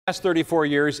Last 34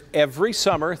 years, every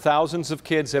summer, thousands of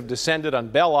kids have descended on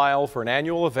Belle Isle for an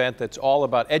annual event that's all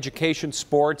about education,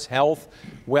 sports, health,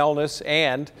 wellness,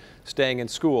 and staying in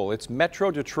school. It's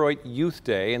Metro Detroit Youth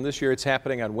Day, and this year it's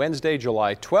happening on Wednesday,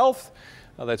 July 12th.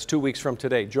 That's 2 weeks from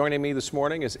today. Joining me this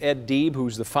morning is Ed Deeb,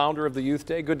 who's the founder of the Youth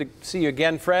Day. Good to see you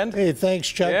again, friend. Hey, thanks,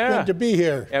 Chuck. Yeah. Good to be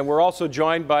here. And we're also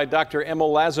joined by Dr.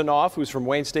 Emil Lazanoff, who's from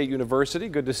Wayne State University.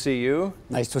 Good to see you.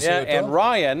 Nice to see you, too. And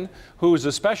Ryan, who's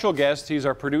a special guest. He's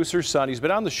our producer's son. He's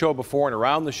been on the show before and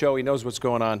around the show. He knows what's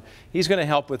going on. He's going to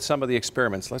help with some of the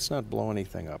experiments. Let's not blow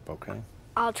anything up, okay?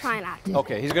 I'll try not to.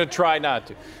 Okay, he's going to try not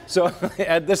to. So,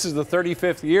 Ed, this is the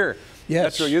 35th year.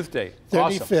 Yes. Metro Youth Day.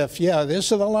 35th, awesome. yeah.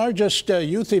 This is the largest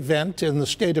youth event in the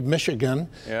state of Michigan.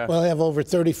 Yeah. We'll have over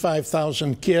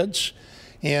 35,000 kids,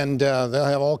 and they'll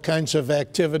have all kinds of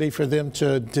activity for them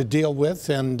to deal with.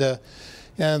 And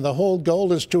the whole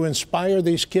goal is to inspire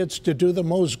these kids to do the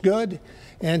most good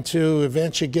and to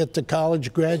eventually get to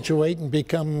college, graduate, and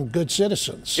become good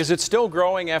citizens. Is it still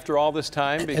growing after all this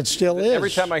time? It still is. Every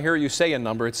time I hear you say a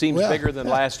number, it seems bigger than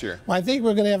last year. Well, I think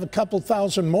we're going to have a couple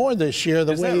thousand more this year,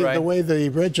 the way the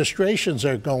registrations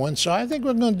are going. So I think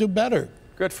we're going to do better.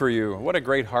 Good for you. What a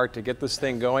great heart to get this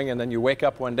thing going, and then you wake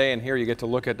up one day and here you get to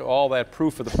look at all that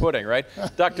proof of the pudding, right?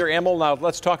 Dr. Emil, now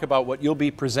let's talk about what you'll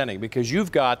be presenting, because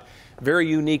you've got very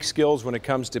unique skills when it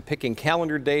comes to picking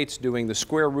calendar dates, doing the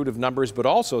square root of numbers, but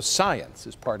also science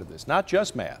is part of this, not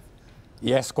just math.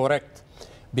 Yes, correct.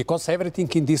 Because everything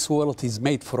in this world is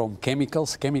made from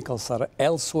chemicals. Chemicals are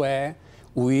elsewhere.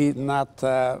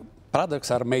 Products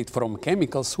are made from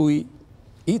chemicals. We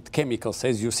eat chemicals,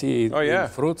 as you see in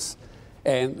fruits,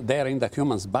 and they're in the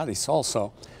human's bodies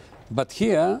also. But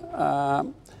here,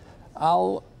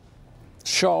 I'll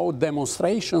show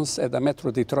demonstrations at the Metro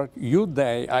Detroit Youth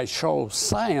Day. I show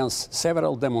science,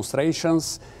 several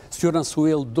demonstrations. Students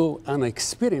will do an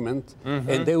experiment,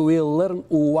 and they will learn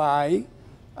why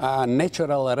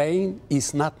natural rain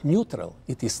is not neutral.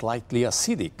 It is slightly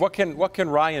acidic. What can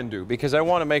Ryan do? Because I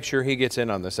want to make sure he gets in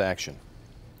on this action.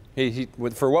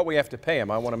 For what we have to pay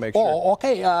him, I want to make sure. Oh,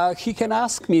 okay. He can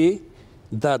ask me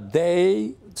the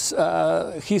day,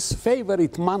 his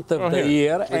favorite month of the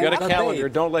year. We got a calendar.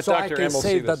 Don't let Dr. Emil see this. So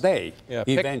I can say the day,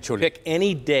 eventually. Pick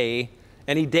any day,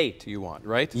 any date you want,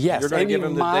 right? Yes. You're going to give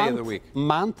him the day of the week.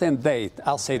 Month and date.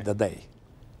 I'll say the day.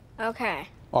 Okay.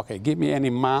 Okay, give me any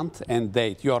month and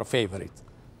date, your favorite.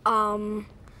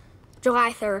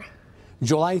 July 3rd.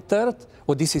 July 3rd?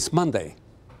 Well, this is Monday.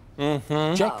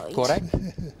 Check, correct?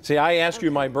 See, I asked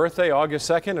you my birthday, August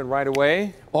 2nd, and right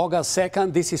away? August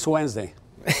 2nd, this is Wednesday.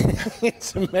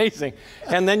 It's amazing.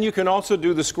 And then you can also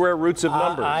do the square roots of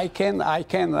numbers. I can,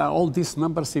 all these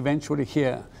numbers eventually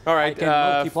here. All right. I can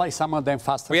multiply some of them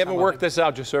faster. We haven't worked this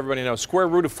out, just so everybody knows. Square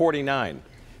root of 49.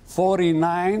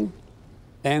 49,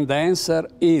 and the answer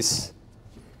is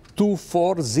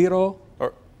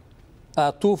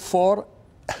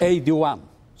 2481.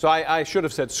 So I should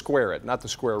have said square it, not the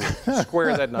square root.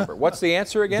 Square that number. What's the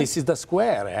answer again? This is the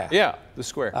square. Yeah, the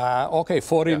square. Okay,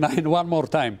 49, one more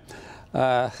time.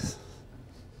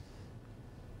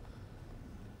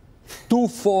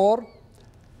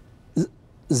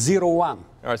 2401.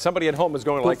 All right, somebody at home is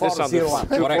going like this on the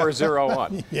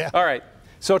 2401. Yeah. All right.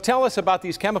 So tell us about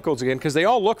these chemicals again, because they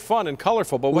all look fun and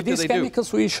colorful, but what do they do? With these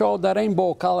chemicals, we show the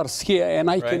rainbow colors here,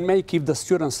 and I can make, if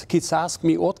the kids ask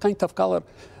me, what kind of color,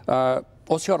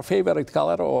 what's your favorite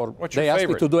color, or they ask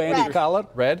me to do any color?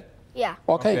 Red? Yeah.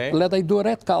 Okay, let I do a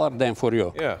red color then for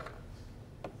you. Yeah.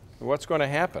 What's going to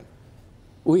happen?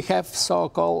 We have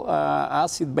so-called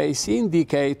acid-base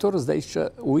indicators,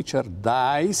 which are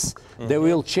dyes. They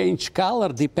will change color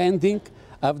depending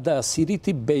of the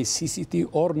acidity, basicity,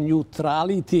 or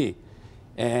neutrality.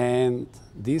 And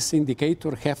this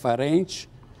indicator have a range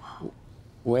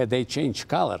where they change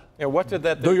color. And what did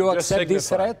that do you accept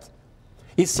this red?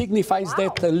 It signifies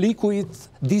that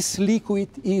this liquid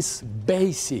is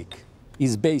basic.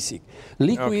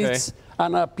 Liquids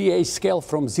on a pH scale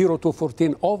from 0 to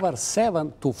 14, over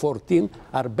 7 to 14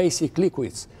 are basic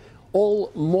liquids.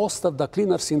 Most of the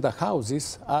cleaners in the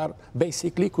houses are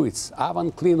basic liquids.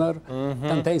 Oven cleaner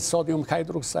contains sodium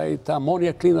hydroxide.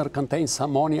 Ammonia cleaner contains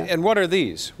ammonia. And what are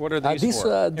these? What are these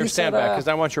for? Here, stand back, because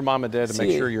I want your mom and dad to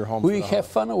make sure you're home. We have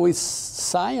fun with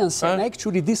science, and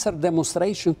actually these are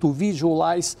demonstrations to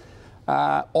visualize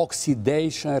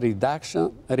oxidation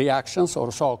reactions,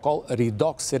 or so-called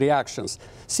redox reactions.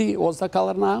 See, what's the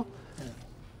color now?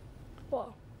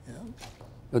 Whoa.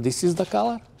 Yeah. This is the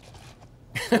color.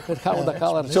 Look at how the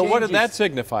color changes. So what did that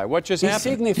signify? What just happened? It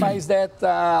signifies that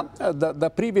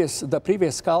the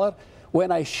previous color,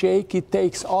 when I shake, it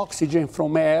takes oxygen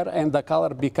from air, and the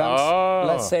color becomes,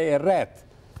 let's say, red.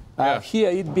 Here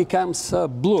it becomes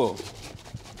blue.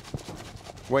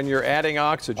 When you're adding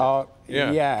oxygen.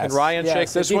 Yes. Can Ryan shake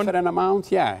this one? Different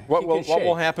amount, yeah. What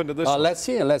will happen to this one? Let's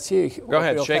see. Go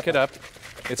ahead, shake it up.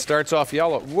 It starts off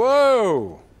yellow.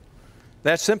 Whoa!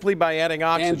 That's simply by adding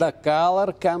oxygen. And the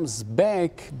color comes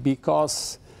back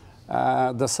because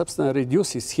the substance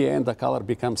reduces here and the color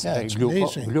becomes back.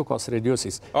 Glucose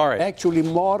reduces. All right. Actually,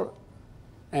 more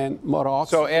and more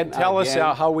oxygen. So, Ed, tell us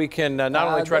how we can not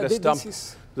only try to stump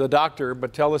the doctor,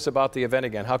 but tell us about the event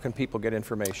again. How can people get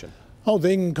information? Oh,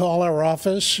 they can call our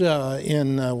office. We're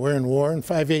in Warren,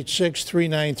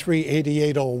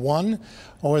 586-393-8801,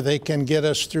 or they can get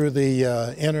us through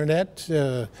the internet.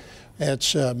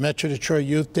 It's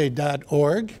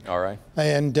metrodetroityouthday.org. All right.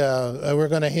 And we're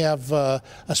going to have a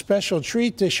special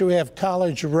treat this year. We have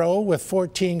College Row with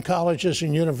 14 colleges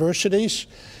and universities.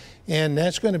 And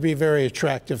that's going to be a very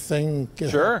attractive thing to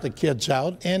help the kids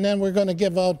out. And then we're going to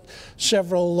give out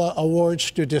several awards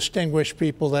to distinguished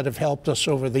people that have helped us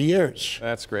over the years.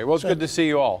 That's great. Well, it's good to see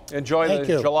you all. Enjoy the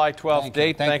July 12th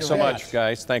date. Thanks so much,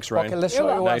 guys. Thanks, Ryan. Okay, let's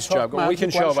show you nice job. We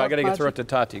can show, but I got to get through it to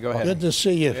Tati. Go ahead. Good to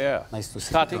see you. Yeah. Nice to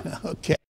see Tati? you. Okay.